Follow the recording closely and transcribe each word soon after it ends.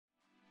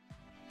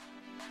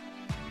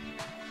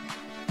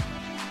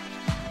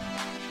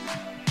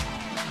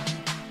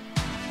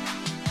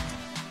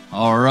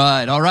All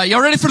right. Y'all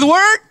ready for the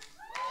word?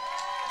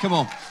 Come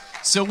on.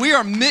 So we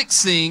are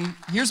mixing.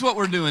 Here's what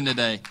we're doing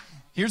today.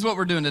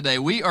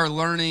 We are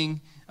learning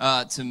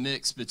to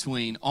mix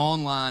between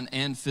online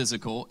and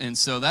physical. And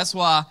so that's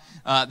why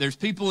there's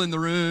people in the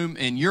room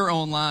and you're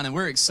online, and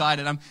we're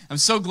excited. I'm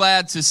so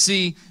glad to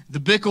see the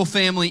Bickle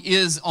family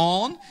is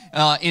on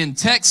in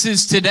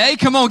Texas today.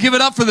 Come on, give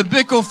it up for the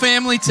Bickle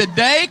family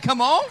today.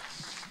 Come on.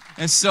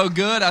 It's so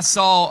good. I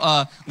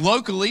saw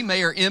locally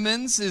Mayor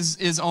Emmons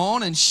is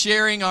on and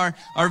sharing our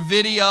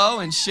video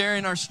and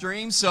sharing our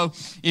stream. So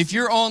if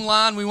you're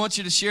online, we want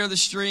you to share the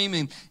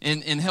stream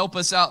and help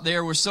us out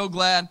there. We're so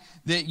glad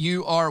that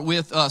you are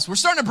with us. We're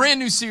starting a brand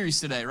new series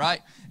today,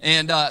 right?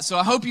 And so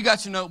I hope you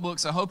got your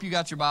notebooks. I hope you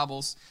got your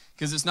Bibles,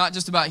 because it's not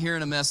just about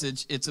hearing a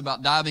message. It's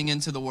about diving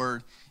into the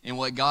Word and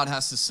what God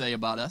has to say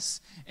about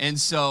us and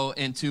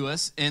to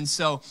us. And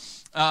so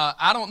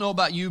I don't know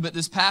about you, but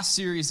this past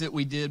series that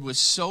we did was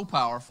so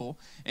powerful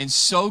and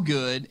so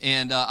good.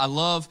 And I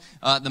love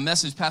the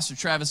message Pastor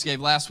Travis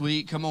gave last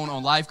week. Come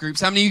on life groups.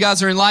 How many of you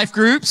guys are in life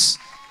groups?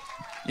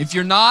 If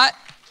you're not,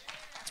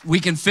 we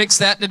can fix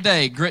that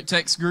today. Grit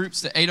text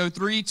groups to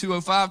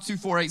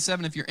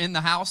 803-205-2487. If you're in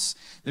the house,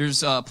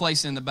 there's a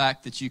place in the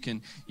back that you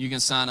can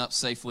sign up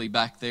safely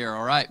back there,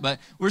 all right? But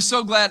we're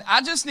so glad.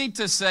 I just need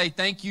to say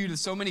thank you to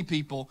so many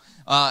people,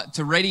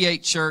 to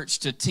Radiate Church,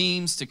 to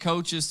teams, to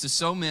coaches, to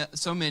so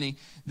many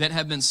that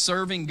have been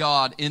serving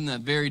God in the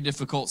very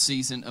difficult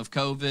season of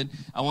COVID.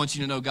 I want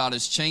you to know God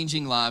is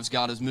changing lives.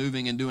 God is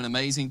moving and doing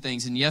amazing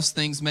things. And yes,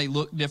 things may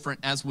look different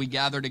as we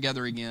gather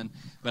together again,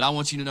 but I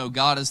want you to know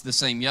God is the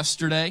same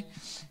yesterday,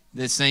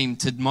 the same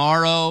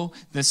tomorrow,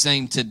 the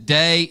same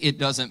today. It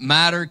doesn't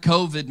matter.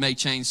 COVID may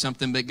change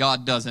something, but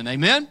God doesn't.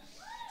 Amen?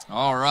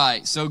 All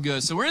right, so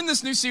good. So we're in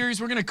this new series.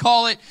 We're going to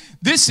call it,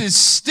 This Is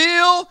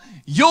Still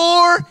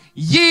Your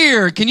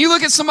Year. Can you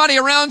look at somebody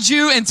around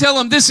you and tell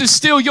them, this is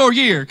still your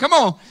year? Come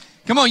on.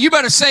 You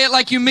better say it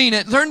like you mean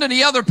it. Turn to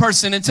the other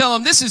person and tell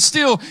them, this is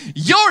still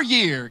your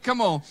year.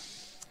 Come on.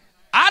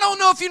 I don't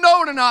know if you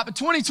know it or not, but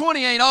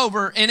 2020 ain't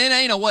over, and it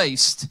ain't a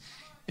waste.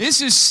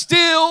 This is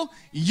still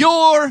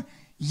your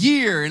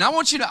year. And I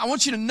want you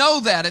to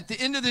know that at the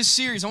end of this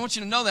series. I want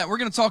you to know that. We're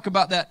going to talk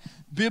about that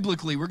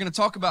biblically. We're going to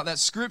talk about that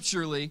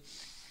scripturally.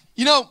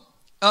 You know,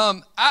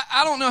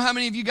 I don't know how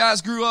many of you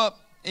guys grew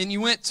up and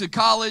you went to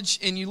college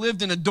and you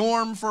lived in a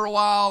dorm for a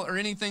while or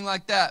anything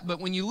like that. But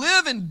when you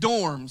live in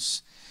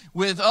dorms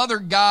with other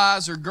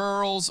guys or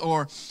girls,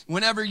 or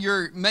whenever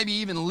you're maybe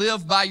even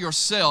live by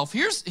yourself,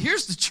 here's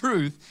the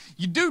truth.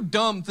 You do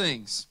dumb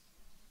things,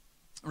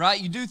 right?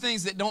 You do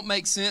things that don't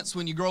make sense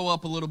when you grow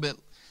up a little bit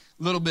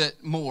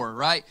more,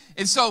 right?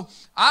 And so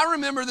I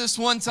remember this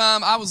one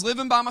time I was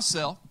living by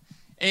myself.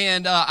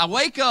 And I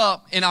wake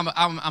up and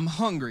I'm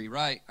hungry,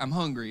 right? I'm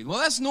hungry. Well,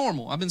 that's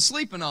normal. I've been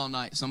sleeping all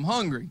night, so I'm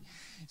hungry.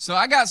 So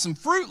I got some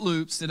Fruit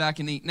Loops that I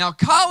can eat. Now,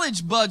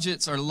 college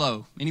budgets are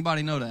low.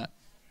 Anybody know that?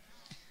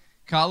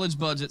 College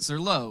budgets are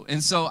low.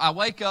 And so I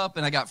wake up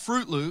and I got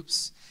Fruit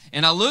Loops,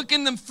 and I look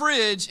in the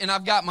fridge and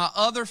I've got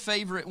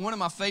one of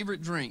my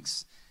favorite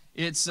drinks.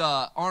 It's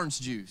orange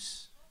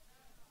juice.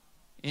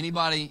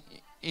 Anybody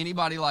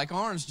like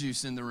orange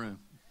juice in the room?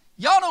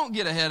 Y'all don't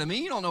get ahead of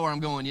me. You don't know where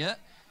I'm going yet.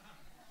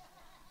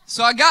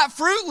 So I got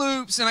Fruit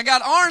Loops and I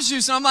got orange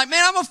juice, and I'm like,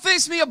 man, I'm going to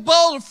fix me a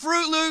bowl of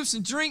Fruit Loops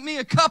and drink me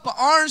a cup of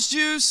orange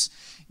juice,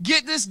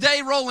 get this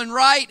day rolling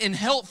right and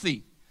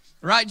healthy.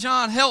 Right,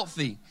 John?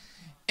 Healthy.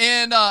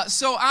 And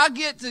so I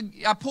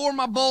pour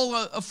my bowl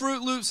of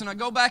Fruit Loops and I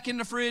go back in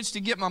the fridge to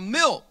get my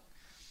milk.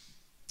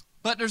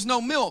 But there's no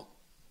milk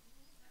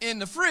in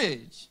the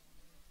fridge.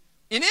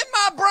 And in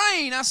my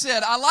brain, I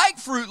said, I like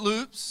Fruit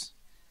Loops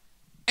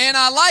and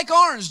I like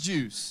orange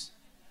juice.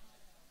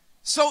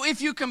 So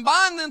if you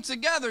combine them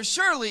together,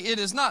 surely it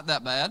is not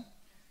that bad.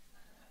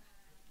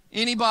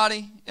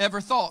 Anybody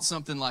ever thought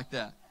something like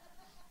that?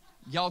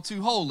 Y'all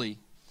too holy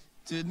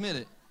to admit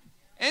it.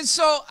 And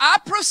so I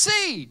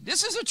proceed.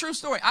 This is a true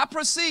story. I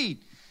proceed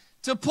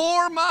to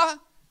pour my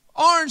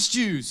orange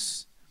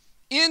juice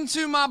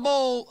into my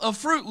bowl of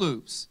Fruit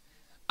Loops.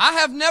 I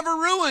have never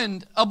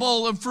ruined a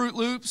bowl of Fruit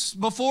Loops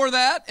before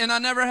that, and I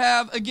never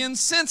have again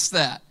since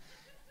that.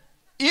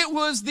 It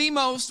was the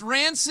most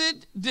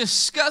rancid,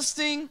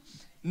 disgusting,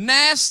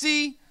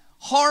 nasty,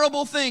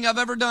 horrible thing I've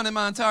ever done in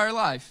my entire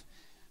life.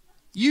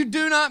 You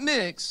do not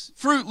mix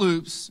Fruit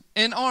Loops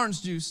and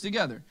orange juice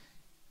together.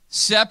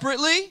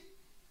 Separately,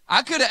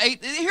 I could have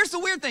ate, here's the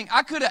weird thing,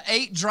 I could have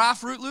ate dry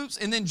Fruit Loops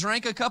and then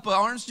drank a cup of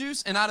orange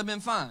juice and I'd have been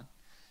fine.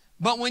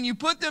 But when you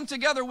put them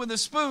together with a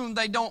spoon,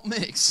 they don't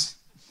mix.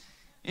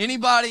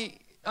 Anybody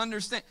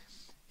understand?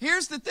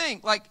 Here's the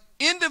thing, like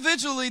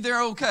individually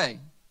they're okay.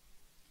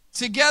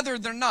 Together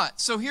they're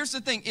not. So here's the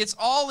thing, it's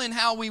all in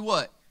how we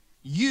what?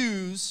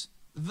 Use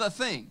the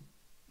thing.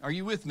 Are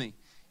you with me?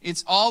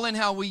 It's all in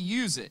how we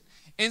use it.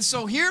 And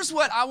so here's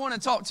what I want to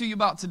talk to you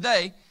about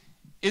today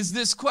is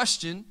this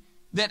question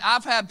that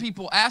I've had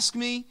people ask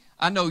me.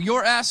 I know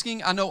you're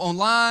asking. I know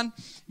online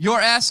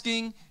you're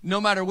asking. No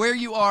matter where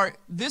you are,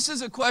 this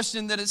is a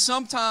question that at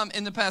some time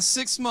in the past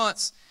 6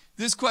 months,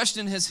 this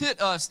question has hit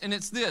us, and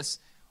it's this.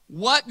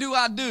 what do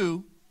I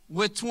do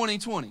with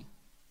 2020?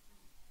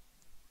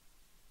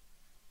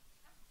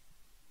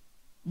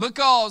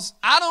 Because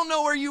I don't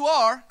know where you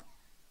are,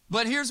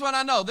 but here's what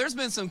I know. There's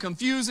been some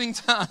confusing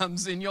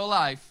times in your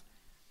life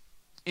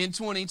in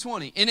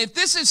 2020. And if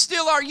this is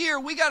still our year,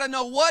 we got to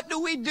know, what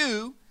do we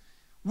do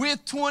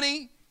with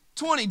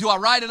 2020? Do I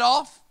write it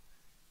off?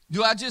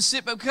 Do I just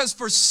sit? Because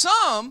for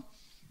some,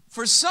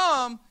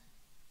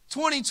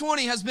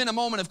 2020 has been a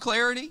moment of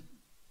clarity.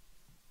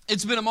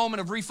 It's been a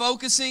moment of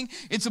refocusing.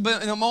 It's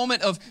been a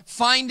moment of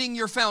finding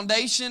your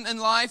foundation in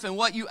life and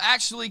what you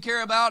actually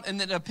care about, and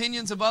that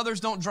opinions of others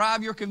don't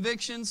drive your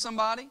convictions,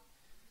 somebody.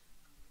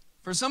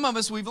 For some of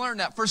us, we've learned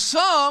that. For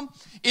some,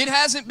 it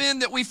hasn't been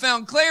that we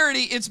found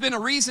clarity. It's been a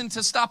reason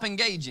to stop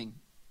engaging.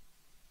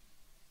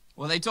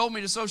 Well, they told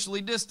me to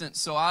socially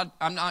distance, so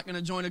I'm not going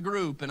to join a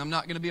group, and I'm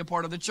not going to be a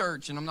part of the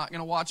church, and I'm not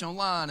going to watch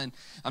online, and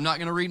I'm not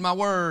going to read my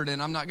word,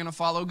 and I'm not going to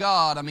follow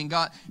God. I mean,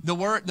 God, the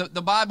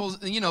Bible,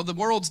 the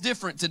world's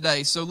different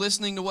today, so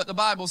listening to what the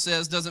Bible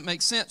says doesn't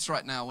make sense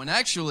right now. When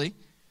actually,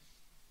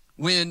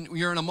 when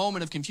you're in a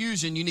moment of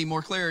confusion, you need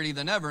more clarity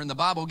than ever, and the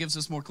Bible gives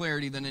us more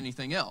clarity than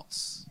anything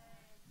else.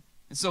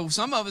 And so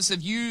some of us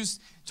have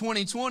used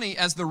 2020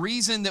 as the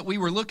reason that we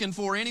were looking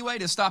for anyway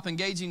to stop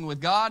engaging with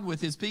God, with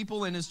His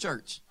people, and His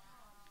church.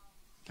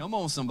 Come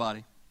on,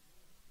 somebody.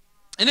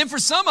 And then for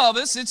some of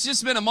us, it's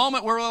just been a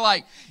moment where we're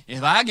like,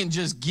 if I can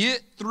just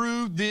get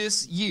through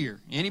this year.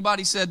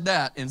 Anybody said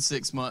that in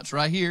 6 months?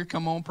 Right here,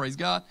 come on, praise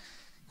God.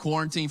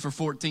 Quarantine for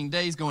 14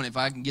 days, going, if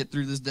I can get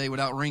through this day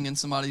without wringing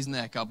somebody's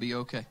neck, I'll be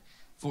okay.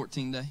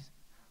 14 days.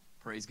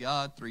 Praise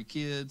God, 3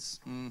 kids.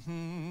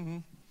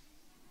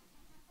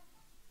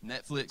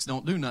 Netflix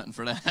don't do nothing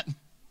for that.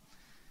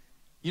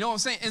 You know what I'm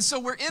saying? And so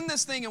we're in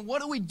this thing, and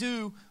what do we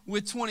do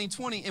with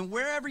 2020? And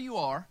wherever you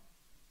are,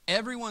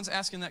 everyone's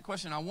asking that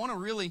question. I want to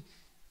really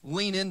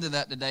lean into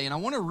that today, and I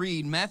want to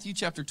read Matthew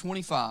chapter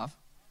 25,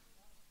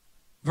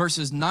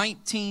 verses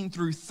 19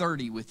 through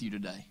 30 with you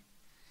today.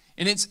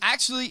 And it's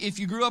actually, if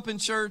you grew up in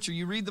church, or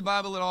you read the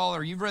Bible at all,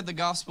 or you've read the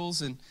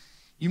Gospels, and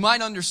you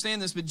might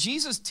understand this, but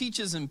Jesus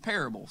teaches in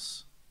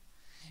parables.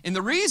 And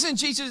the reason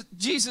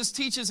Jesus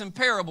teaches in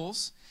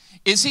parables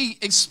is He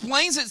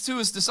explains it to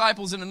His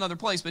disciples in another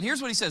place. But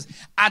here's what He says: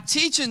 I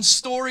teach in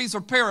stories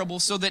or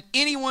parables so that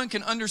anyone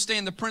can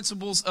understand the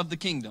principles of the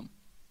kingdom.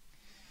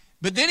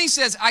 But then He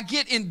says, I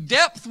get in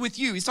depth with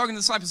you. He's talking to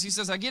the disciples. He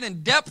says, I get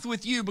in depth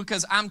with you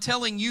because I'm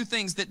telling you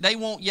things that they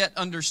won't yet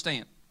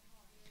understand.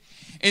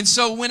 And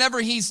so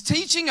whenever He's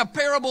teaching a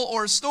parable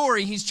or a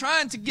story, He's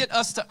trying to get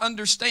us to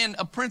understand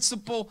a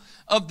principle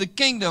of the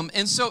kingdom.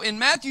 And so in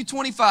Matthew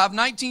 25,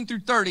 19 through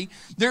 30,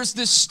 there's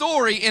this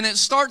story, and it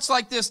starts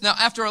like this. Now,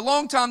 after a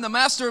long time, the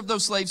master of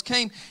those slaves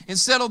came and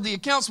settled the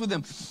accounts with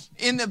them.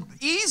 In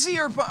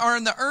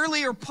the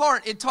earlier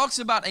part, it talks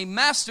about a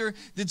master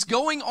that's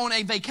going on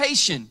a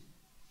vacation.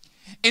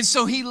 And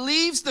so he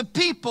leaves the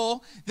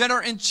people that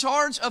are in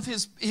charge of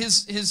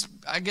his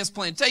I guess,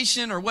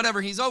 plantation or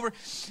whatever he's over.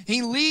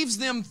 He leaves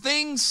them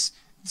things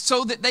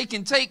so that they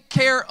can take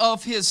care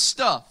of his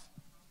stuff.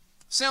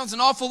 Sounds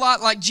an awful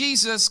lot like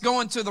Jesus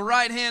going to the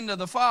right hand of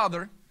the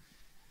Father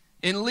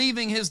and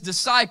leaving His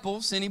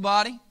disciples,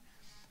 anybody,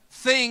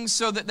 things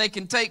so that they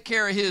can take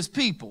care of His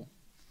people.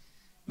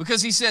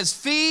 Because He says,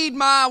 feed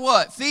my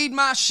what? Feed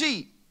my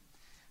sheep.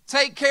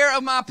 Take care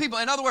of my people.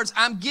 In other words,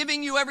 I'm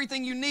giving you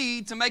everything you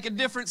need to make a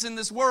difference in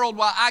this world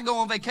while I go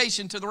on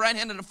vacation to the right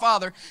hand of the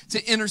Father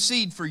to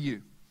intercede for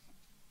you.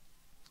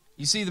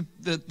 You see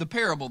the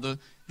parable,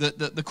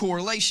 the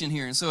correlation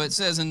here. And so it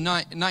says in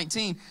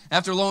 19,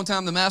 after a long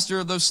time, the master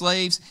of those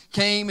slaves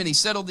came and he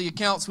settled the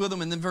accounts with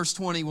them. And then verse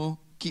 20, we'll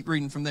keep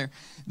reading from there.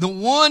 The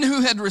one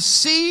who had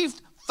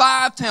received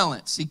 5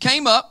 talents, he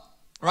came up.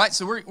 Right,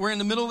 so we're in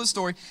the middle of the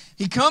story.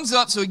 He comes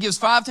up, so he gives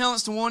 5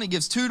 talents to one, he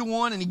gives 2 to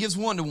one, and he gives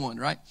 1 to one,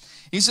 right?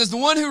 He says, the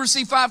one who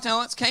received 5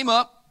 talents came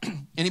up,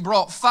 and he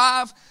brought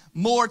 5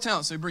 more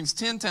talents. So he brings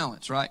 10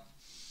 talents, right?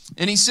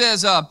 And he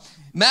says,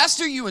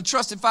 Master, you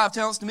entrusted 5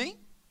 talents to me.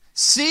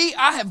 See,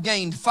 I have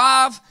gained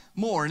 5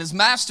 more. And his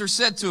master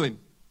said to him,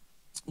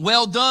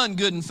 well done,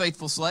 good and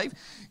faithful slave.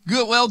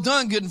 Well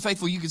done, good and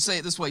faithful. You could say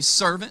it this way,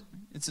 servant.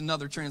 It's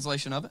another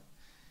translation of it.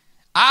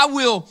 I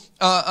will,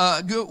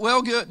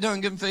 good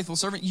done, good and faithful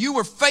servant. You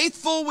were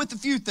faithful with a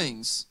few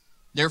things.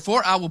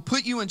 Therefore, I will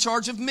put you in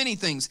charge of many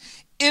things.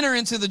 Enter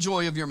into the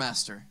joy of your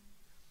master.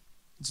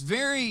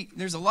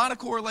 There's a lot of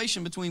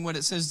correlation between what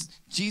it says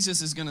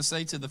Jesus is going to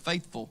say to the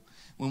faithful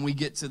when we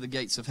get to the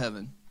gates of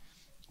heaven.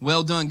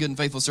 Well done, good and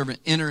faithful servant.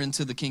 Enter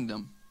into the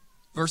kingdom.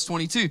 Verse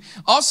 22.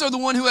 Also, the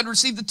one who had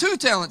received the 2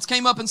 talents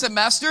came up and said,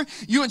 Master,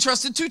 you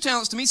entrusted 2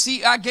 talents to me.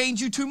 See, I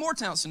gained you 2 more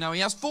talents. So now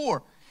he has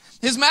 4.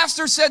 His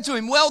master said to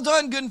him, well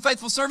done, good and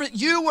faithful servant.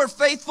 You were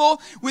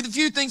faithful with a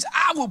few things.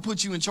 I will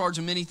put you in charge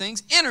of many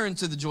things. Enter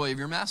into the joy of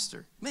your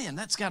master. Man,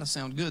 that's got to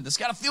sound good. That's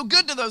got to feel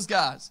good to those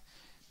guys.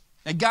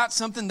 They got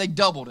something, they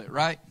doubled it,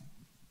 right?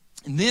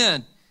 And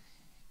then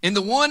And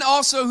the one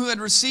also who had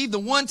received the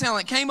 1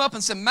 talent came up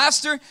and said,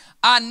 Master,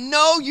 I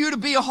know you to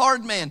be a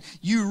hard man.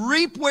 You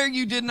reap where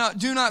you do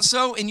not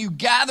sow, and you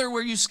gather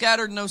where you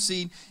scattered no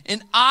seed.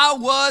 And I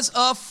was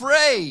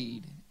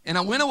afraid. And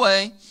I went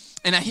away,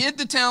 and I hid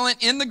the talent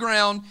in the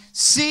ground.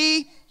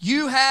 See,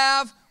 you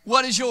have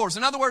what is yours.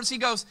 In other words, he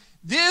goes,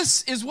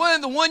 this is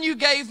the one you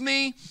gave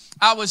me.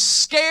 I was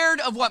scared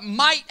of what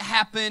might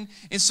happen,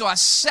 and so I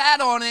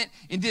sat on it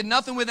and did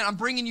nothing with it. I'm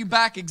bringing you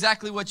back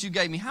exactly what you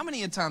gave me. How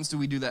many times do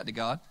we do that to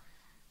God?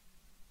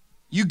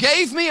 You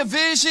gave me a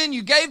vision.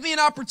 You gave me an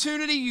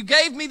opportunity. You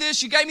gave me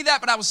this. You gave me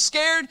that, but I was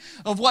scared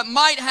of what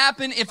might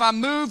happen if I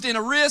moved in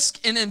a risk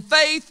and in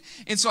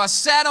faith, and so I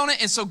sat on it.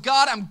 And so,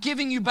 God, I'm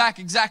giving you back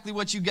exactly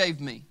what you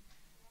gave me.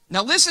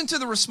 Now, listen to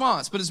the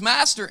response. But his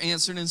master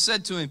answered and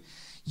said to him,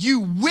 you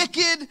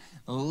wicked,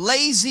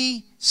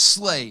 lazy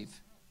slave.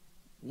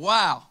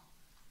 Wow.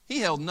 He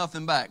held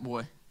nothing back,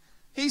 boy.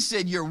 He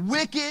said, you're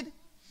wicked,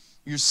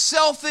 you're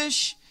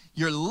selfish,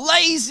 you're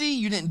lazy,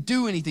 you didn't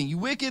do anything. You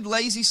wicked,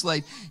 lazy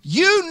slave.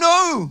 You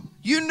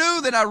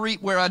knew that I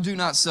reap where I do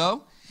not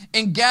sow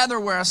and gather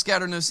where I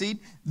scatter no seed.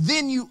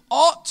 Then you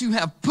ought to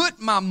have put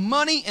my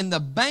money in the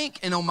bank,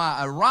 and on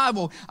my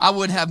arrival, I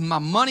would have my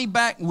money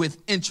back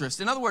with interest.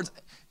 In other words,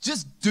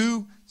 just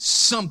do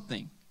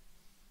something.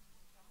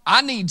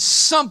 I need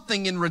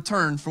something in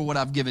return for what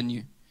I've given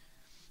you.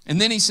 And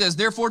then he says,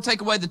 therefore,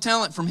 take away the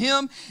talent from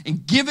him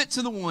and give it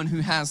to the one who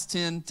has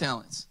 10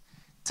 talents.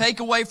 Take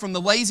away from the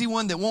lazy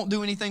one that won't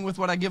do anything with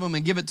what I give him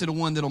and give it to the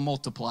one that'll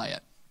multiply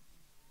it.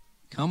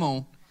 Come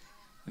on.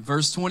 In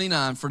verse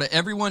 29, for to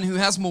everyone who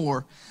has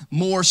more,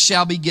 more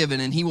shall be given,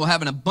 and he will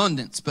have an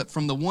abundance. But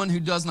from the one who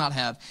does not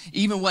have,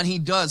 even what he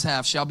does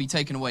have shall be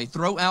taken away.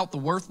 Throw out the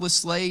worthless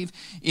slave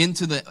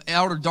into the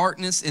outer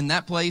darkness. In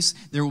that place,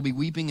 there will be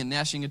weeping and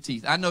gnashing of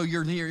teeth. I know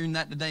you're hearing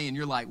that today, and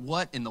you're like,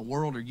 what in the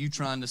world are you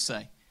trying to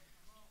say?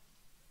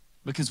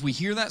 Because we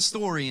hear that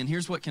story, and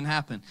here's what can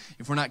happen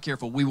if we're not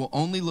careful. We will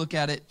only look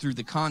at it through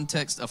the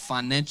context of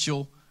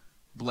financial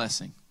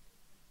blessing.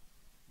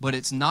 But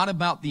it's not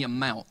about the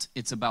amount,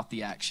 it's about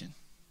the action.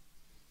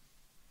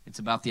 It's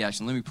about the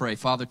action. Let me pray.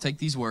 Father, take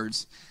these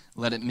words.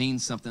 Let it mean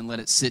something. Let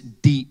it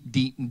sit deep,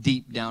 deep,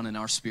 deep down in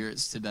our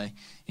spirits today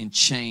and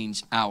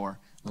change our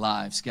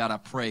lives. God, I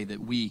pray that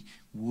we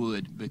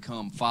would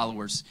become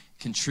followers,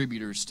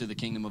 contributors to the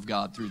kingdom of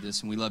God through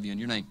this. And we love you in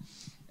your name.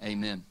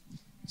 Amen.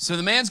 So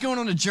the man's going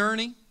on a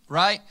journey,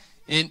 right?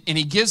 And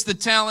he gives the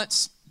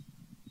talents.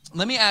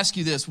 Let me ask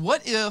you this.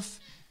 What if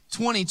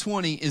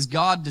 2020 is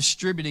God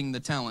distributing the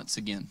talents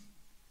again?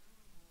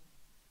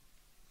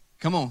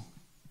 Come on.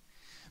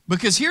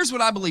 Because here's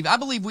what I believe. I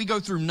believe we go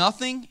through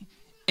nothing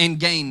and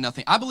gain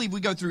nothing. I believe we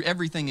go through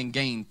everything and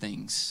gain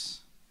things.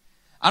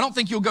 I don't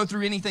think you'll go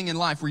through anything in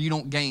life where you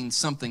don't gain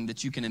something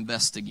that you can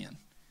invest again.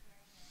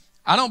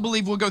 I don't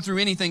believe we'll go through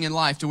anything in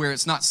life to where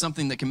it's not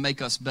something that can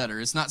make us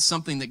better. It's not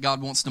something that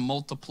God wants to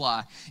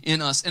multiply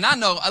in us. And I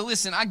know,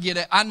 listen, I get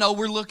it. I know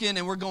we're looking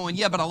and we're going,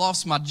 yeah, but I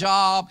lost my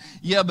job.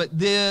 Yeah, but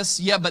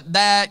this. Yeah, but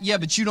that. Yeah,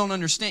 but you don't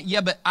understand.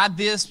 Yeah, but I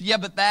this. Yeah,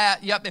 but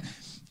that. Yeah, but...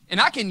 And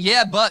I can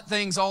but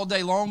things all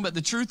day long, but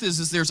the truth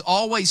is there's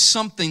always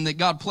something that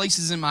God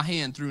places in my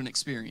hand through an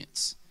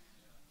experience,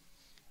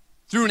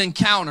 through an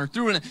encounter,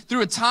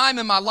 through a time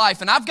in my life.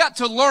 And I've got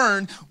to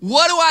learn,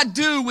 what do I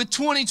do with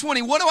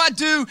 2020? What do I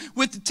do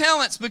with the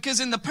talents?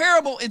 Because in the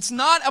parable, it's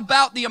not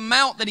about the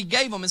amount that he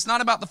gave them. It's not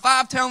about the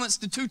 5 talents,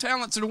 the 2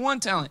 talents, or the 1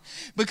 talent.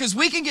 Because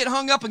we can get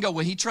hung up and go,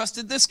 well, he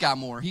trusted this guy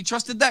more. He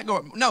trusted that guy.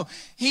 No,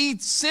 he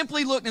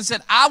simply looked and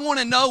said, I want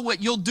to know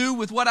what you'll do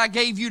with what I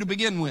gave you to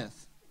begin with.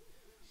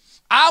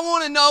 I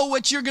want to know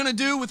what you're going to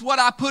do with what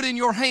I put in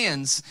your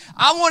hands.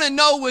 I want to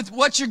know with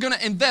what you're going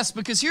to invest.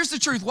 Because here's the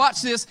truth.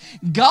 Watch this.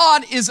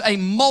 God is a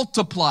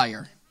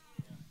multiplier.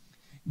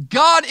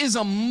 God is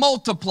a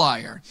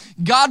multiplier.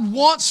 God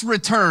wants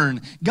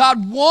return.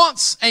 God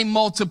wants a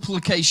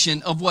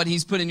multiplication of what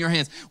he's put in your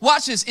hands.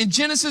 Watch this. In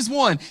Genesis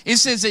 1, it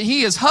says that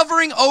he is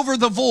hovering over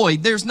the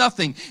void. There's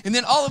nothing. And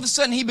then all of a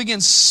sudden he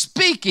begins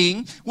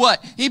speaking.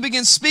 What? He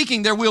begins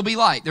speaking, there will be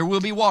light. There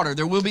will be water.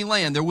 There will be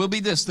land. There will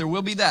be this. There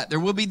will be that. There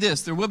will be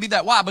this. There will be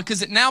that. Why?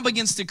 Because it now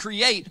begins to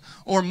create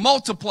or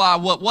multiply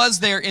what was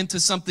there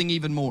into something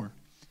even more.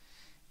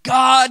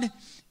 God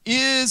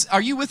is,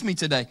 are you with me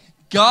today?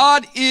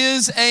 God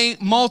is a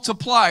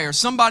multiplier.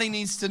 Somebody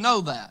needs to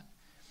know that.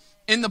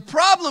 And the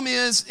problem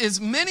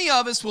is many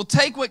of us will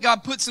take what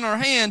God puts in our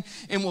hand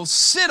and we'll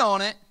sit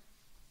on it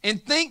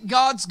and think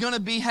God's going to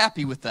be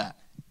happy with that.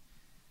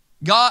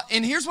 God,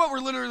 and here's what we're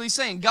literally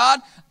saying. God,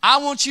 I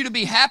want you to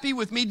be happy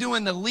with me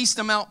doing the least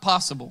amount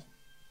possible.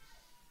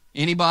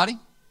 Anybody?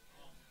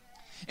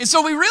 And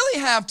so we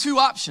really have 2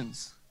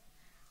 options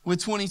with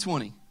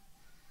 2020.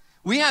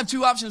 We have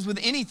 2 options with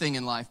anything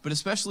in life, but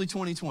especially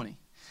 2020.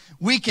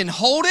 We can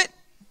hold it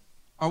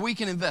or we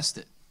can invest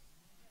it.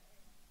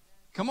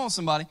 Come on,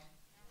 somebody.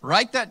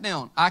 Write that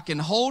down. I can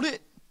hold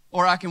it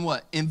or I can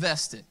what?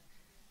 Invest it.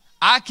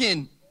 I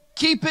can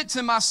keep it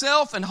to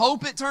myself and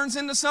hope it turns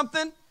into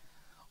something,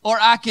 or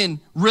I can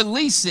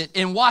release it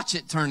and watch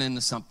it turn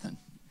into something.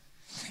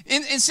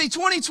 And see,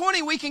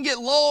 2020, we can get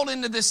lulled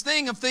into this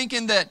thing of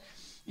thinking that,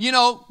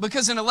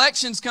 because an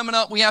election's coming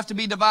up, we have to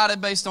be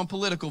divided based on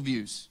political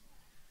views.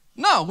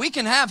 No, we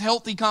can have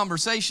healthy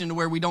conversation to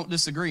where we don't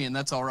disagree, and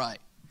that's all right.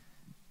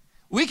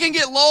 We can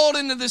get lulled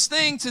into this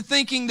thing to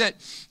thinking that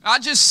I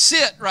just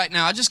sit right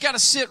now. I just got to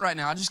sit right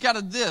now. I just got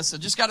to this. I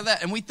just got to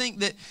that. And we think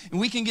that, and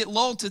we can get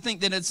lulled to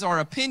think that it's our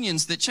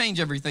opinions that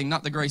change everything,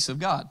 not the grace of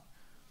God.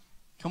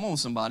 Come on,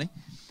 somebody.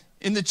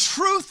 And the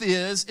truth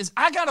is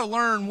I got to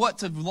learn what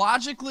to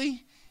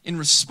logically and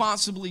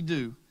responsibly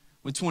do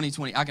with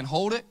 2020. I can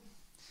hold it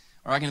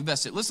or I can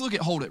invest it. Let's look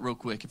at hold it real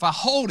quick. If I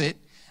hold it,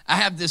 I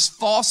have this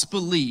false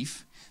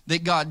belief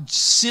that God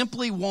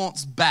simply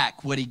wants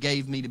back what he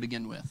gave me to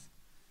begin with.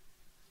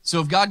 So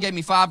if God gave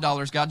me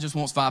 $5, God just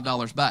wants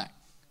 $5 back.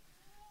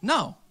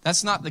 No,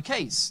 that's not the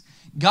case.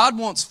 God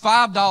wants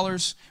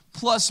 $5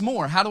 plus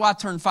more. How do I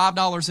turn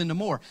 $5 into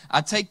more? I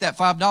take that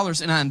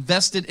 $5 and I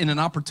invest it in an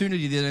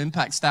opportunity that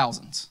impacts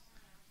thousands.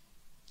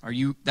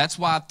 That's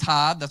why I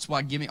tithe, that's why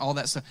I give me all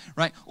that stuff,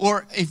 right?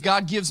 Or if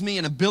God gives me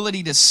an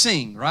ability to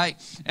sing, right?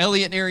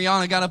 Elliot and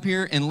Ariana got up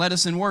here and led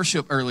us in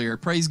worship earlier.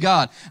 Praise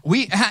God.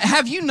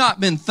 Have you not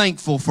been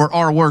thankful for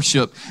our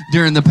worship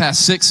during the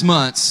past 6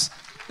 months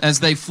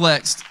as they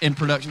flexed in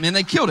production? Man,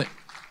 they killed it.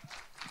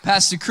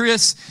 Pastor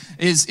Chris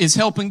is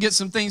helping get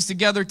some things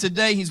together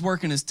today. He's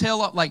working his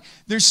tail up. Like,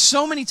 there's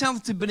so many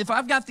talented, but if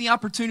I've got the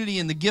opportunity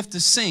and the gift to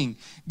sing,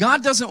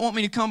 God doesn't want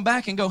me to come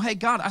back and go, hey,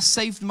 God, I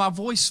saved my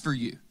voice for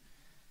you.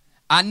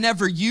 I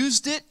never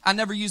used it. I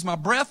never used my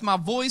breath, my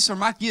voice, or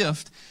my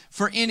gift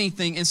for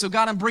anything. And so,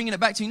 God, I'm bringing it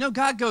back to you. No,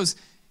 God goes,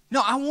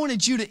 no, I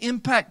wanted you to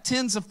impact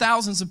tens of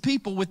thousands of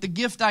people with the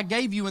gift I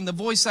gave you and the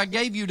voice I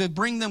gave you to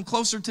bring them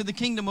closer to the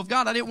kingdom of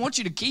God. I didn't want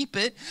you to keep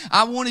it.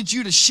 I wanted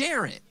you to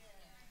share it.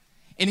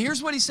 And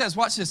here's what he says.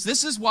 Watch this.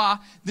 This is why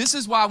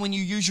when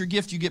you use your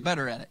gift, you get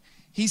better at it.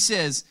 He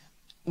says,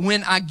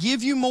 when I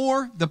give you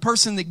more, the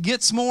person that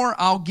gets more,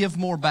 I'll give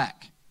more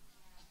back.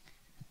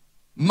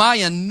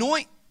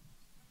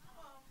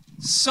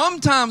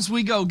 Sometimes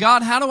we go,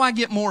 God, how do I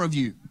get more of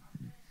you?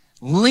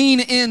 Lean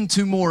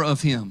into more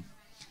of him.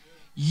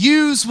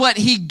 Use what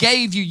he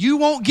gave you. You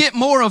won't get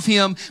more of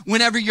him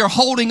whenever you're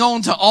holding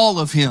on to all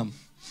of him.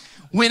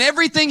 When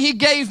everything he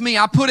gave me,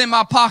 I put in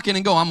my pocket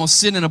and go, I'm going to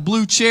sit in a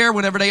blue chair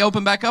whenever they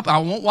open back up. I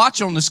won't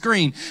watch on the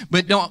screen,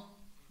 but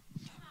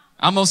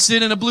I'm going to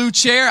sit in a blue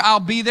chair. I'll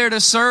be there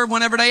to serve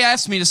whenever they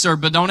ask me to serve,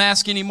 but don't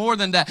ask any more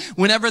than that.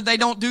 Whenever they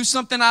don't do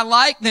something I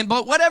like,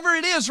 but whatever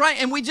it is, right?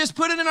 And we just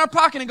put it in our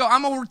pocket and go,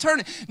 I'm going to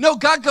return it. No,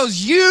 God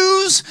goes,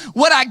 use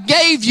what I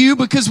gave you,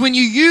 because when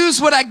you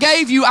use what I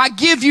gave you, I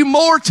give you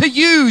more to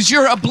use.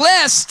 You're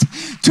blessed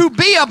to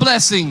be a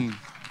blessing.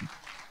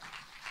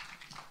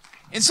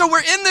 And so we're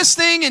in this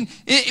thing, and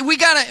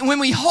when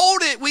we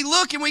hold it, we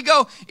look and we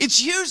go,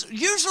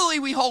 usually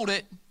we hold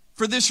it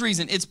for this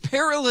reason. It's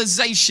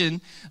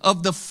paralyzation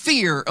of the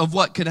fear of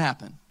what could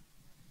happen.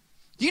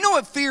 Do you know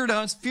what fear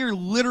does? Fear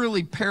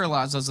literally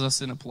paralyzes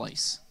us in a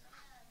place.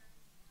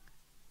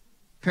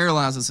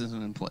 Paralyzes us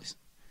in a place.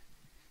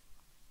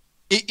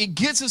 It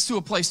gets us to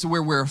a place to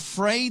where we're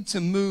afraid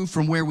to move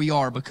from where we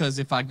are, because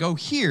if I go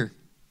here,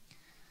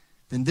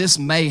 then this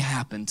may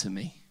happen to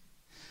me.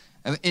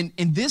 And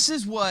this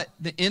is what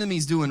the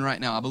enemy's doing right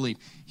now, I believe.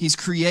 He's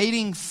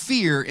creating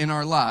fear in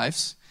our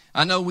lives.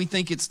 I know we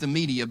think it's the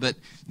media, but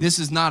this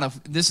is not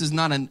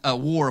a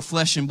war of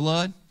flesh and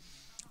blood,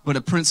 but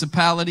of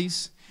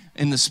principalities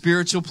in the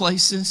spiritual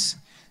places.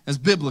 That's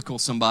biblical,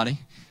 somebody.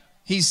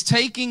 He's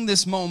taking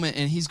this moment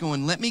and he's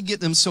going, let me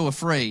get them so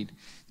afraid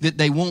that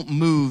they won't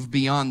move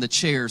beyond the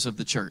chairs of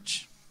the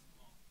church.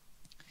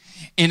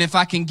 And if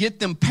I can get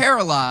them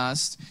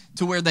paralyzed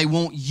to where they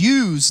won't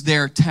use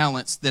their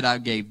talents that I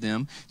gave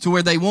them, to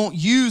where they won't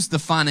use the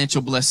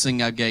financial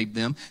blessing I gave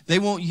them, they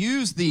won't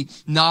use the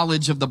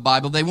knowledge of the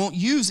Bible, they won't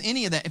use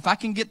any of that. If I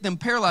can get them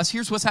paralyzed,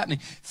 here's what's happening.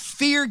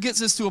 Fear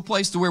gets us to a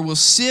place to where we'll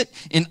sit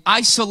in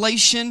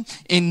isolation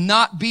and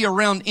not be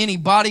around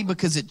anybody,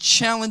 because it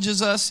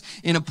challenges us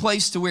in a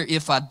place to where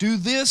if I do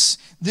this,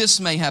 this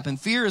may happen.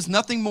 Fear is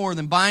nothing more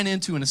than buying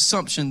into an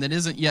assumption that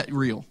isn't yet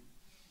real.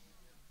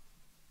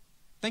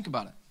 Think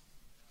about it.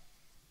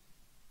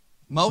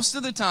 Most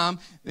of the time,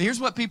 here's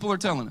what people are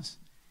telling us.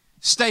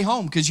 Stay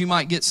home because you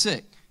might get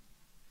sick.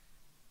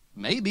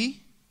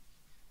 Maybe.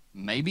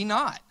 Maybe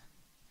not.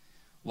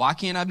 Why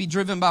can't I be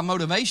driven by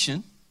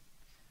motivation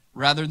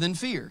rather than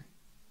fear?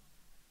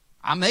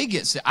 I may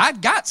get sick. I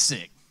got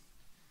sick.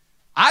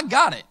 I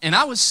got it, and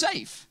I was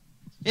safe.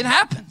 It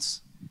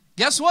happens.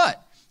 Guess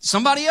what?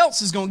 Somebody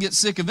else is going to get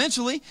sick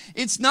eventually.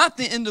 It's not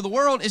the end of the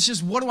world. It's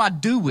just, what do I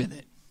do with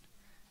it?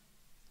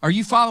 Are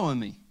you following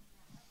me?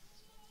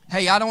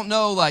 Hey, I don't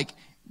know, like,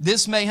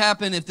 this may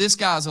happen if this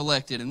guy's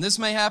elected, and this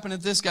may happen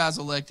if this guy's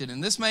elected,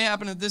 and this may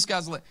happen if this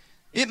guy's elected.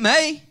 It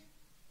may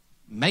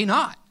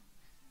not.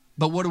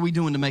 But what are we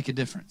doing to make a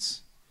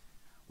difference?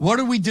 What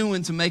are we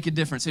doing to make a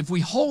difference? If we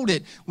hold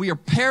it, we are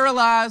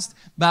paralyzed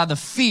by the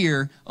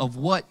fear of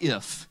what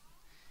if.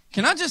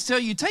 Can I just tell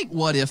you, take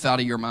what if out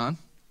of your mind.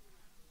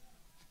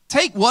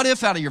 Take what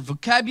if out of your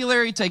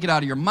vocabulary, take it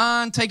out of your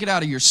mind, take it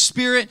out of your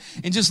spirit,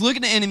 and just look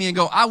at the enemy and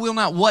go, I will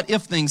not what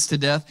if things to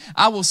death.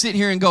 I will sit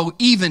here and go,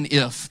 even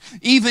if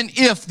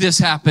this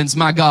happens,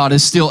 my God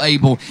is still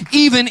able.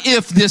 Even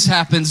if this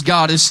happens,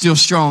 God is still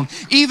strong.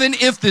 Even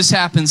if this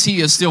happens, he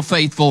is still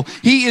faithful.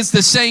 He is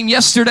the same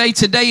yesterday,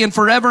 today, and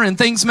forever, and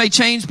things may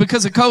change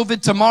because of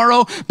COVID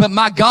tomorrow, but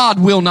my God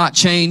will not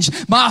change.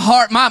 My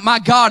heart, my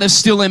God is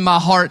still in my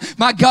heart.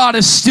 My God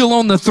is still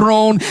on the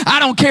throne. I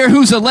don't care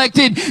who's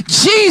elected.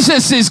 Jesus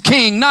is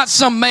king, not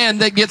some man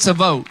that gets a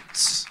vote.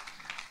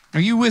 Are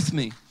you with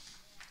me?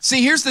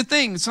 See, here's the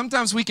thing.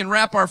 Sometimes we can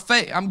wrap our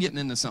faith. I'm getting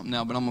into something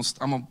now, but I'm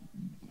going to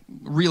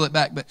reel it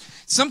back. But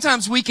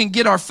sometimes we can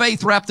get our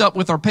faith wrapped up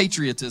with our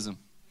patriotism.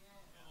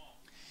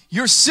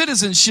 Your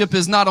citizenship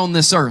is not on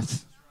this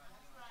earth.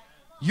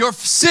 Your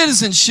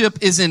citizenship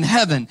is in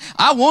heaven.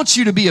 I want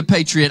you to be a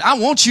patriot. I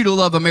want you to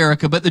love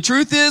America. But the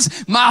truth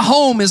is, my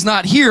home is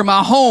not here.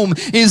 My home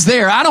is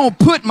there. I don't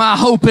put my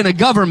hope in a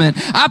government.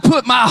 I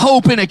put my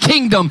hope in a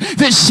kingdom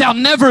that shall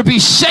never be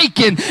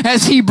shaken,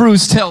 as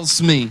Hebrews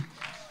tells me.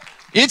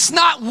 It's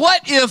not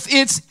what if,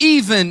 it's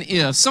even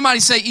if. Somebody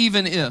say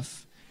even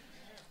if.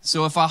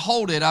 So if I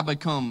hold it, I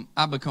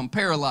become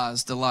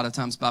paralyzed a lot of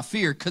times by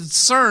fear.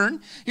 Concern.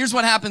 Here's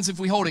what happens if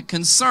we hold it.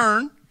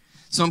 Concern.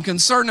 So I'm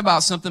concerned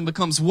about something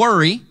becomes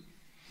worry.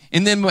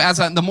 And then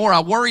the more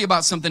I worry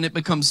about something, it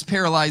becomes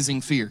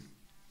paralyzing fear.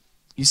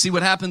 You see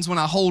what happens when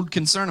I hold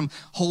concern? I'm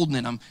holding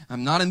it.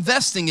 I'm not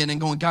investing it and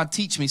going, God,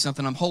 teach me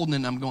something. I'm holding it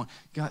and I'm going,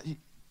 God,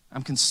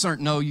 I'm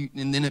concerned. No,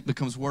 and then it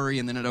becomes worry,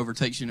 and then it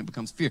overtakes you and it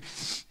becomes fear.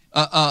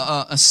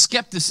 A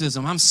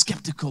skepticism. I'm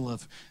skeptical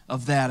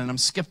of that, and I'm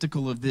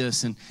skeptical of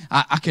this. And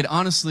I could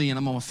honestly, and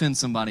I'm going to offend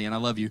somebody, and I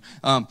love you.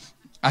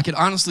 I could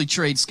honestly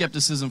trade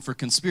skepticism for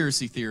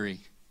conspiracy theory.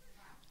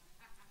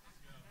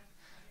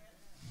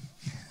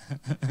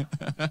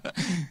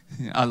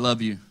 I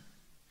love you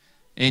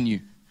and you.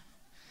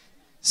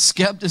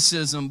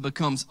 Skepticism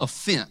becomes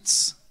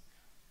offense.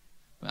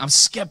 I'm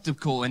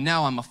skeptical and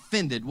now I'm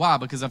offended. Why?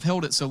 Because I've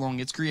held it so long,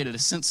 it's created a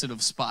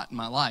sensitive spot in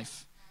my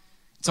life.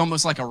 It's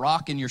almost like a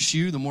rock in your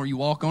shoe. The more you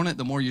walk on it,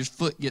 the more your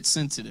foot gets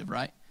sensitive,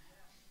 right?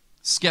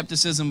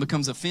 Skepticism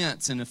becomes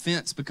offense, and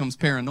offense becomes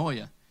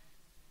paranoia.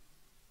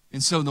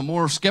 And so the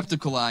more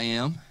skeptical I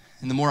am,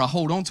 and the more I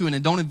hold on to it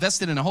and don't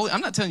invest it in a whole,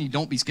 I'm not telling you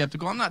don't be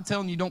skeptical. I'm not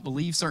telling you don't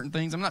believe certain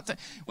things.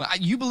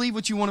 You believe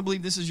what you want to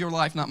believe. This is your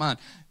life, not mine.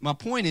 My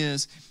point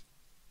is,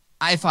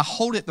 if I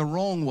hold it the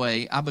wrong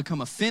way, I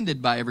become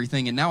offended by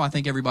everything, and now I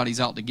think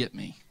everybody's out to get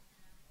me.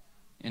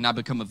 And I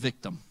become a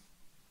victim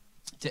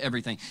to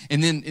everything.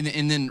 And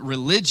then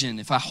religion,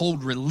 if I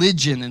hold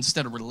religion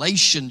instead of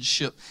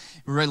relationship,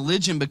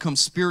 religion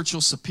becomes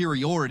spiritual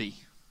superiority.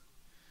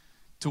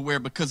 To where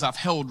because I've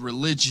held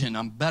religion,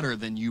 I'm better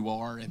than you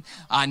are, and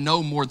I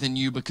know more than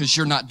you because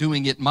you're not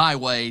doing it my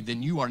way,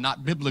 then you are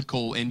not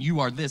biblical, and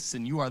you are this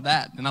and you are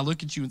that. And I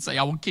look at you and say,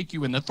 I will kick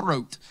you in the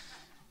throat.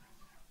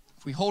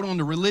 If we hold on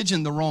to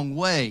religion the wrong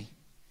way,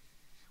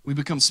 we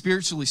become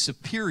spiritually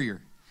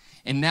superior,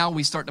 and now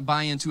we start to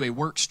buy into a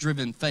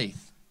works-driven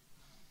faith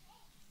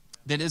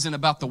that isn't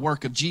about the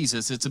work of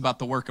Jesus, it's about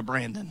the work of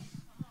Brandon.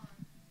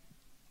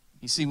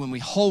 You see, when we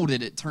hold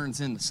it, it turns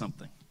into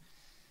something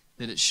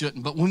that it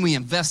shouldn't. But when we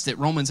invest it,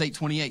 Romans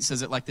 8:28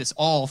 says it like this: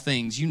 all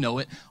things, you know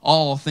it,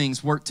 all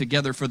things work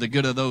together for the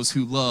good of those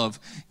who love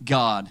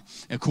God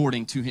and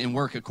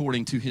work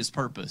according to his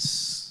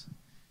purpose.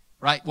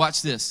 Right?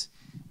 Watch this.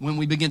 When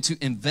we begin to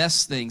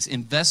invest things,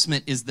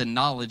 investment is the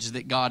knowledge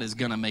that God is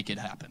going to make it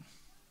happen.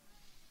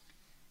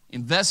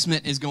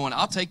 Investment is going,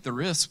 I'll take the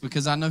risk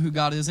because I know who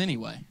God is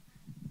anyway.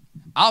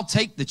 I'll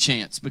take the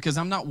chance because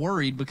I'm not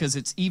worried, because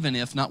it's even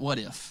if, not what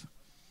if.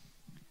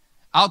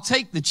 I'll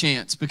take the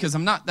chance because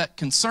I'm not that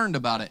concerned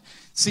about it.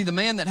 See, the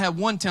man that had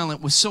one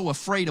talent was so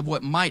afraid of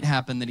what might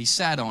happen that he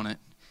sat on it,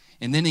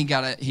 and then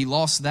he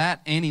lost that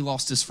and he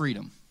lost his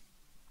freedom.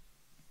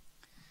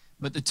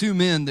 But the two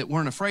men that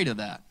weren't afraid of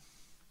that,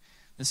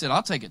 they said,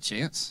 I'll take a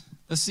chance.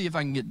 Let's see if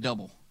I can get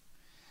double.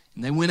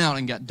 And they went out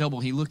and got double.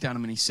 He looked at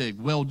him and he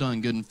said, well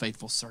done, good and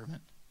faithful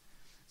servant.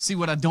 See,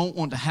 what I don't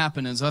want to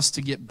happen is us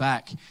to get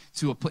back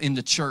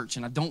into church,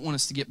 and I don't want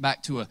us to get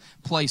back to a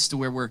place to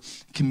where we're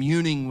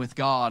communing with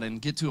God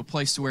and get to a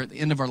place to where at the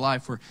end of our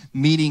life we're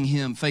meeting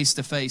him face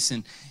to face,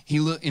 and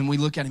we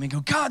look at him and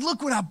go, God,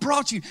 look what I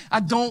brought you.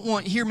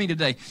 Hear me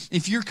today.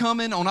 If you're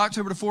coming on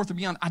October the 4th or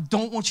beyond, I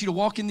don't want you to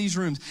walk in these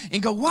rooms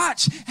and go,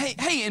 watch,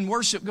 hey, in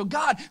worship, go,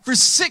 God, for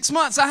 6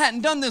 months I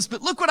hadn't done this,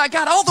 but look what I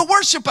got, all the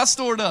worship I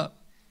stored up.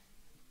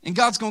 And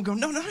God's going to go,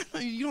 no,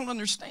 you don't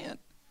understand.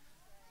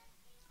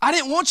 I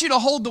didn't want you to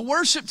hold the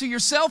worship to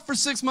yourself for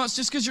 6 months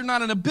just because you're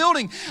not in a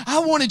building. I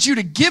wanted you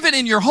to give it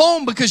in your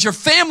home because your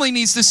family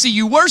needs to see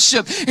you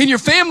worship, and your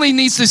family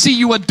needs to see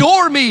you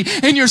adore me,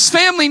 and your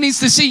family needs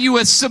to see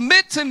you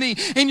submit to me,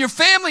 and your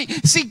family.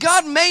 See,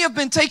 God may have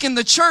been taking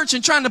the church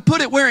and trying to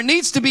put it where it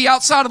needs to be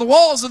outside of the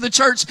walls of the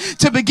church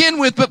to begin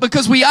with, but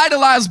because we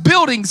idolize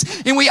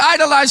buildings and we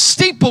idolize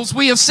steeples,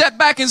 we have sat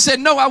back and said,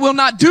 no, I will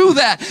not do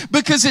that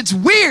because it's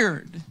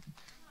weird.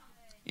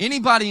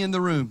 Anybody in the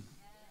room?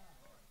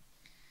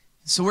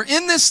 So we're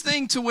in this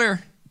thing to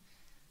where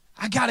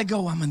I got to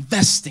go. I'm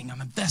investing.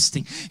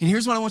 And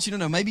here's what I want you to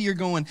know. Maybe you're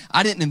going,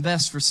 I didn't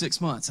invest for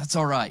 6 months. That's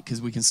all right,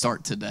 because we can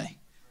start today.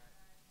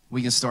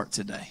 We can start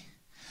today.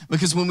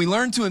 Because when we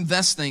learn to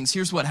invest things,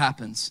 here's what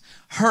happens.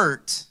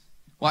 Hurt,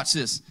 watch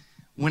this.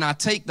 When I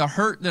take the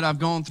hurt that I've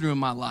gone through in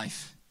my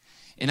life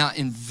and I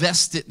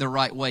invest it the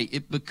right way,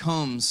 it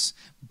becomes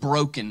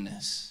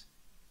brokenness.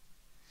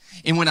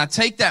 And when I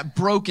take that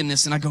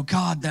brokenness and I go,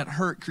 God, that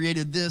hurt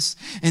created this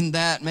and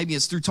that. Maybe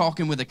it's through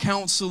talking with a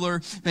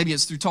counselor. Maybe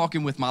it's through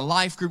talking with my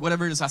life group,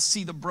 whatever it is. I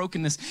see the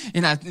brokenness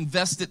and I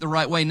invest it the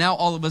right way. Now,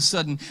 all of a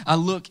sudden, I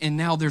look and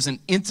now there's an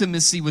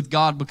intimacy with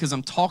God because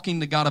I'm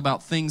talking to God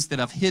about things that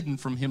I've hidden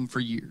from Him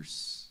for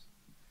years.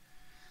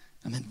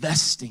 I'm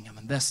investing.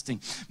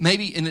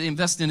 Maybe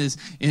investing is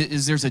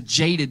there's a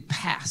jaded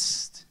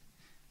past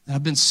that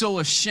I've been so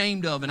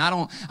ashamed of, and I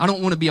don't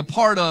want to be a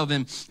part of,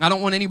 and I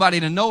don't want anybody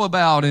to know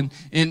about, and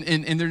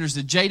there's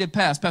a jaded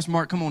past. Pastor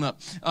Mark, come on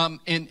up.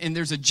 And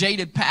there's a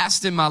jaded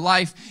past in my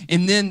life,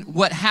 and then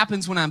what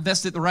happens when I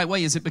invest it the right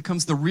way is it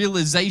becomes the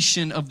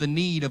realization of the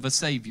need of a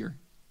Savior.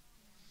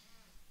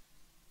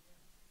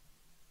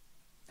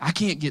 I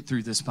can't get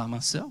through this by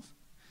myself.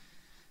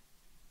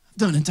 I've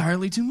done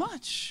entirely too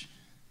much.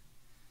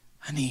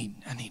 I need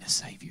a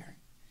Savior.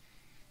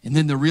 And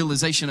then the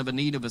realization of a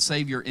need of a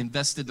Savior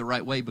invested the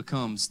right way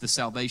becomes the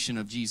salvation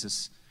of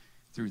Jesus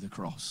through the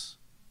cross.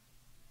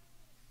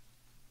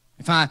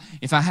 If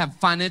I have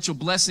financial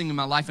blessing in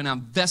my life and I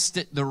invest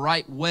it the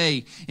right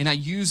way and I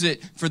use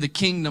it for the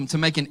kingdom to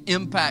make an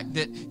impact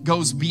that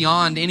goes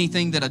beyond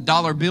anything that a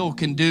dollar bill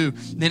can do,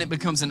 then it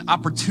becomes an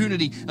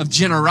opportunity of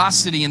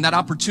generosity. And that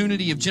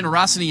opportunity of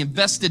generosity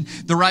invested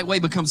the right way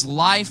becomes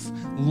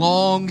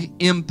lifelong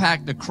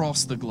impact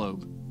across the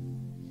globe.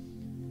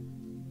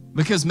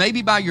 Because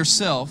maybe by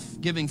yourself,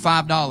 giving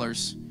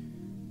 $5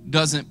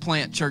 doesn't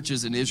plant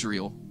churches in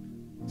Israel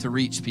to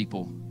reach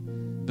people.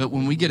 But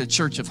when we get a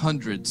church of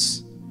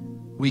hundreds,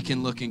 we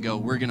can look and go,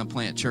 we're going to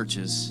plant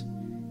churches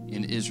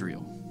in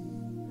Israel.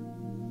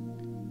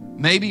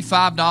 Maybe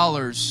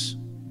 $5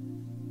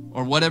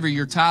 or whatever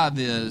your tithe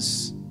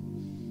is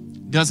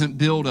doesn't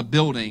build a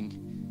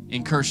building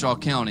in Kershaw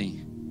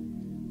County.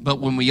 But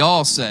when we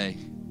all say,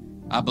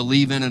 I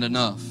believe in it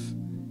enough,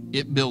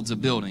 it builds a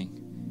building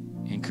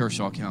in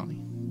Kershaw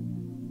County.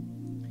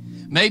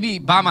 Maybe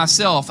by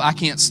myself, I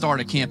can't start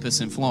a campus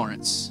in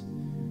Florence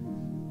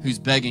who's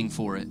begging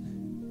for it.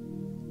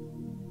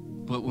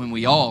 But when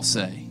we all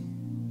say,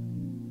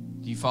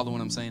 do you follow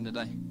what I'm saying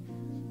today?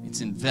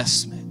 It's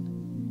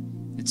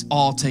investment. It's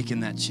all taking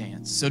that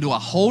chance. So do I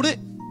hold it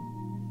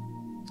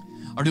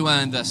or do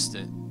I invest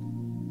it?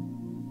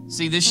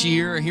 See, this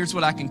year, here's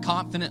what I can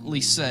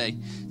confidently say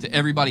to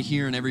everybody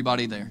here and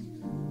everybody there.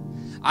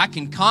 I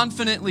can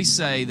confidently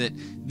say that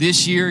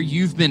this year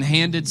you've been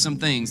handed some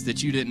things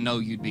that you didn't know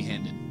you'd be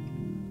handed.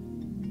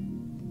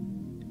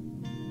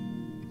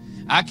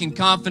 I can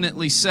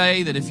confidently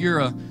say that if you're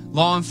a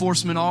law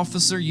enforcement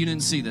officer, you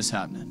didn't see this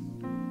happening.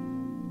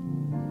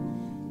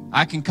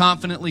 I can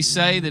confidently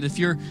say that if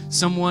you're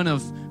someone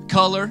of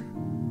color,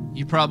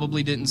 you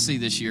probably didn't see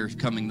this year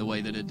coming the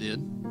way that it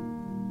did.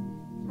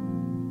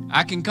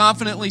 I can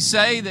confidently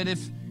say that if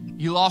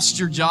you lost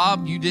your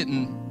job, you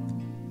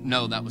didn't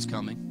know that was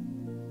coming.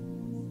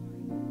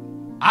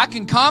 I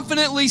can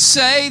confidently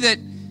say that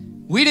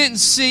we didn't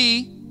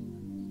see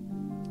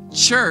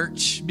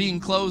church being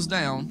closed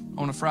down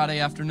on a Friday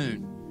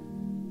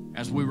afternoon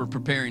as we were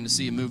preparing to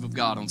see a move of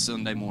God on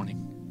Sunday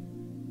morning.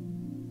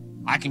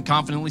 I can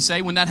confidently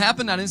say when that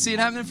happened, I didn't see it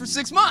happening for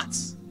 6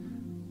 months.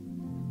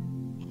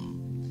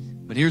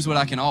 But here's what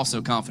I can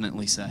also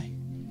confidently say.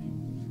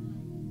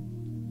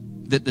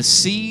 That the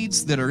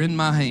seeds that are in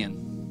my hand,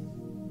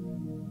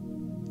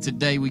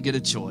 today we get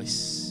a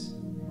choice.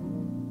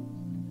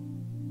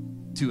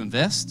 To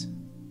invest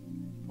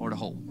or to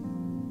hold.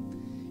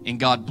 And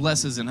God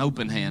blesses an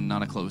open hand,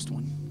 not a closed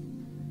one.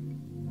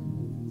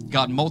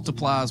 God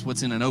multiplies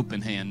what's in an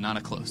open hand, not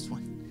a closed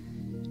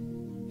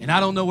one. And I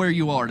don't know where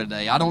you are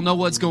today. I don't know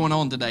what's going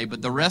on today,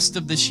 but the rest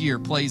of this year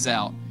plays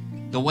out.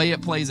 The way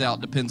it plays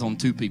out depends on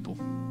two people.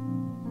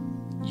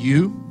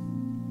 You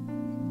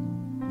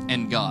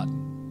and God.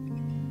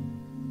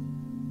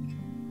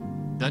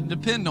 Doesn't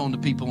depend on the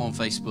people on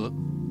Facebook.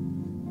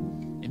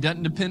 It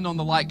doesn't depend on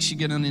the likes you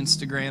get on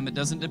Instagram. It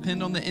doesn't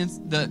depend on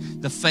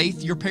the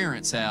faith your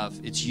parents have.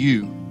 It's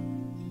you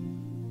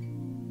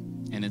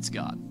and it's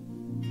God.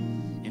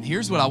 And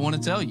here's what I want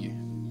to tell you.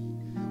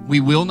 We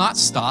will not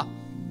stop.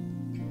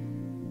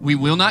 We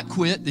will not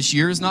quit. This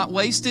year is not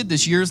wasted.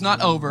 This year is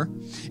not over.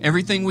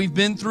 Everything we've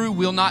been through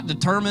will not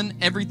determine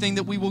everything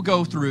that we will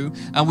go through.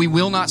 We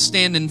will not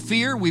stand in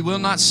fear. We will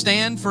not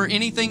stand for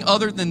anything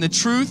other than the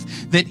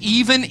truth that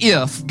even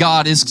if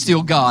God is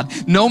still God,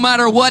 no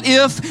matter what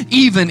if,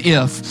 even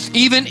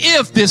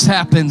if this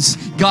happens,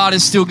 God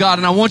is still God.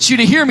 And I want you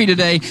to hear me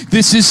today.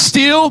 This is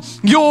still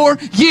your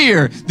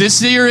year.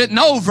 This year isn't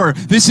over.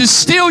 This is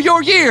still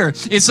your year.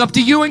 It's up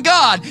to you and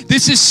God.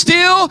 This is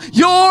still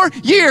your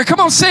year. Come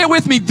on, say it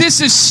with me.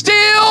 This is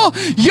still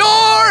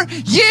your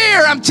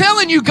year. I'm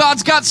telling you,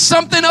 God's got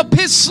something up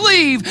His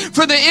sleeve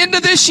for the end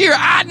of this year.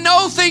 I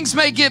know things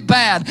may get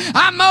bad.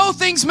 I know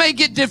things may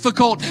get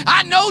difficult.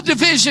 I know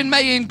division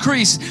may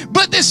increase,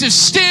 but this is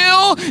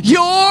still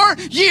your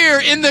year.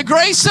 In the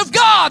grace of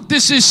God,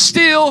 this is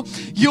still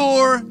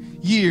your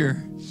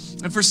year.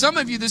 And for some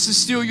of you, this is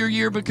still your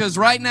year because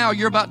right now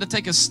you're about to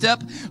take a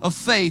step of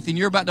faith and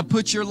you're about to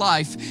put your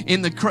life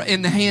in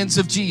the hands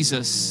of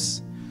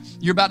Jesus.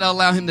 You're about to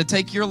allow Him to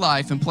take your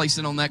life and place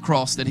it on that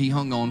cross that He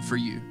hung on for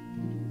you.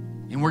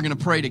 And we're going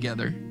to pray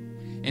together.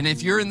 And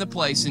if you're in the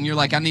place and you're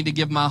like, I need to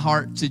give my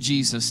heart to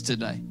Jesus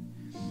today.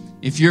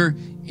 If you're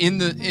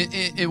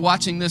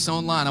watching this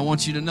online, I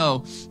want you to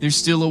know there's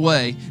still a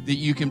way that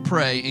you can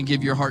pray and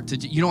give your heart to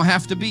Jesus. You don't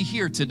have to be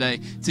here today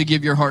to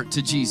give your heart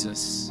to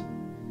Jesus.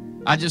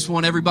 I just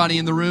want everybody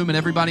in the room and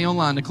everybody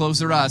online to close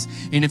their eyes.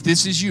 And if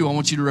this is you, I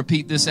want you to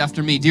repeat this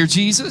after me. Dear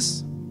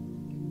Jesus,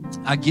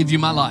 I give you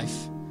my life.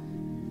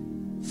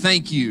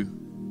 Thank you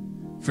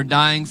for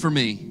dying for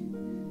me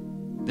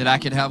that I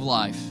could have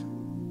life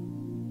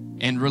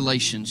and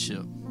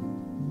relationship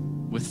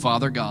with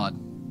Father God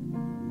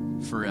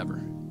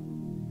forever.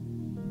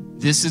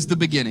 This is the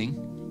beginning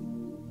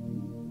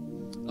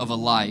of a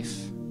life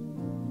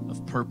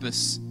of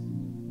purpose,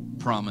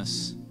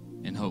 promise,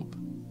 and hope.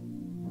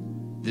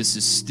 This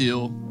is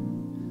still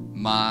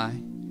my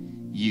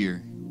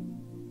year.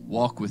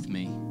 Walk with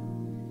me,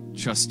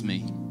 trust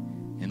me,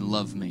 and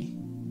love me.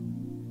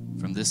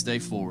 From this day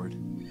forward,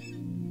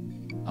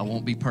 I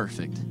won't be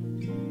perfect,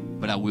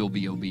 but I will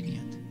be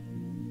obedient.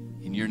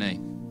 In your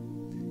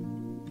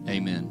name,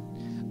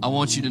 amen. I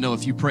want you to know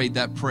if you prayed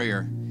that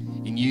prayer,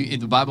 and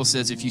the Bible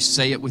says if you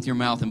say it with your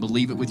mouth and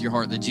believe it with your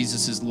heart that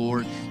Jesus is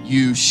Lord,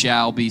 you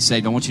shall be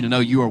saved. I want you to know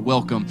you are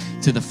welcome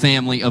to the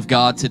family of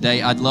God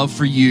today. I'd love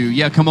for you.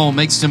 Yeah, come on,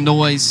 make some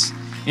noise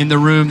in the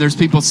room. There's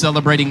people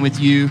celebrating with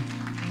you.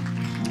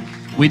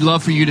 We'd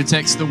love for you to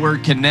text the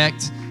word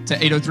CONNECT to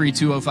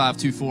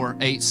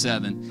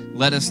 803-205-2487.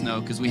 Let us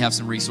know because we have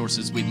some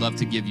resources we'd love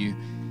to give you.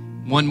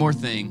 One more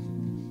thing.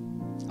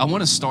 I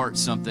want to start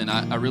something.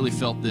 I really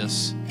felt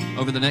this.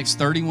 Over the next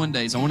 31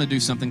 days, I want to do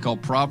something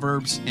called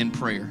Proverbs and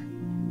Prayer.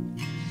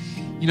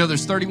 You know,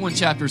 there's 31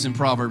 chapters in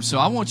Proverbs, so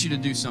I want you to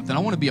do something. I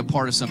want to be a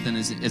part of something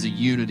as a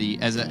unity,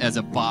 as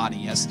a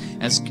body,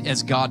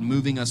 as God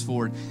moving us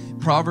forward.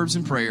 Proverbs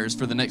and Prayers,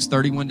 for the next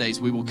 31 days,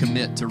 we will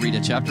commit to read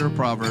a chapter of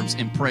Proverbs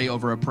and pray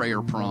over a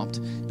prayer prompt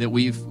that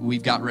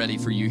we've got ready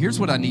for you. Here's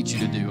what I need you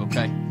to do,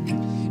 okay?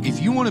 If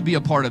you want to be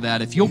a part of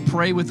that, if you'll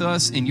pray with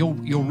us and you'll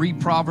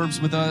read Proverbs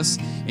with us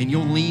and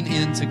you'll lean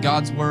into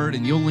God's word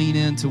and you'll lean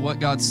into what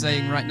God's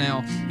saying right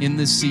now in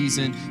this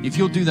season, if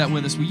you'll do that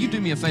with us, will you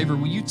do me a favor?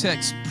 Will you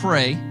text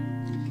PRAY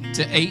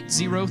to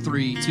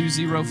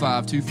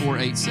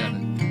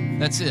 803-205-2487?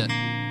 That's it.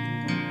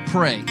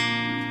 Pray.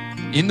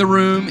 In the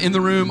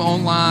room,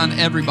 online,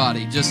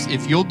 everybody. Just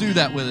if you'll do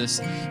that with us.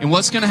 And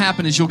what's going to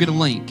happen is you'll get a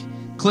link.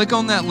 Click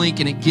on that link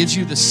and it gives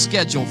you the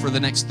schedule for the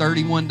next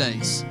 31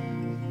 days.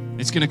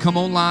 It's going to come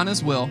online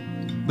as well.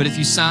 But if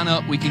you sign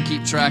up, we can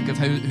keep track of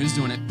who's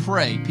doing it.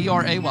 Pray,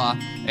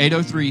 P-R-A-Y,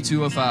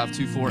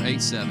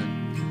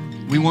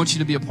 803-205-2487. We want you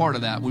to be a part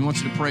of that. We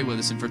want you to pray with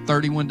us. And for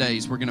 31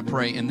 days, we're going to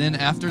pray. And then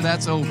after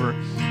that's over,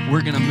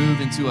 we're going to move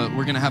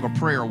we're going to have a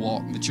prayer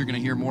walk that you're going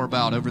to hear more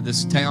about over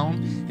this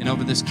town and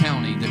over this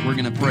county that we're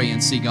going to pray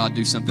and see God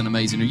do something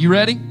amazing. Are you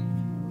ready?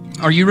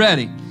 Are you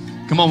ready?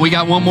 Come on, we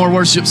got one more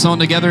worship song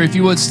together. If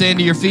you would stand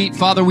to your feet.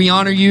 Father, we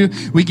honor you.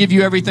 We give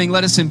you everything.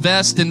 Let us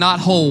invest and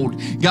not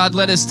hold. God,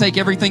 let us take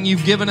everything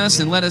you've given us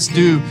and let us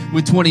do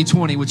with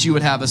 2020 what you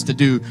would have us to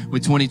do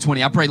with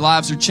 2020. I pray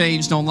lives are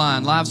changed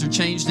online. Lives are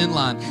changed in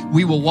line.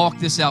 We will walk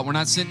this out. We're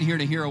not sitting here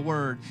to hear a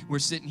word. We're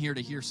sitting here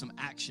to hear some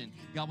action.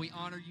 God, we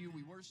honor you.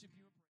 We worship you.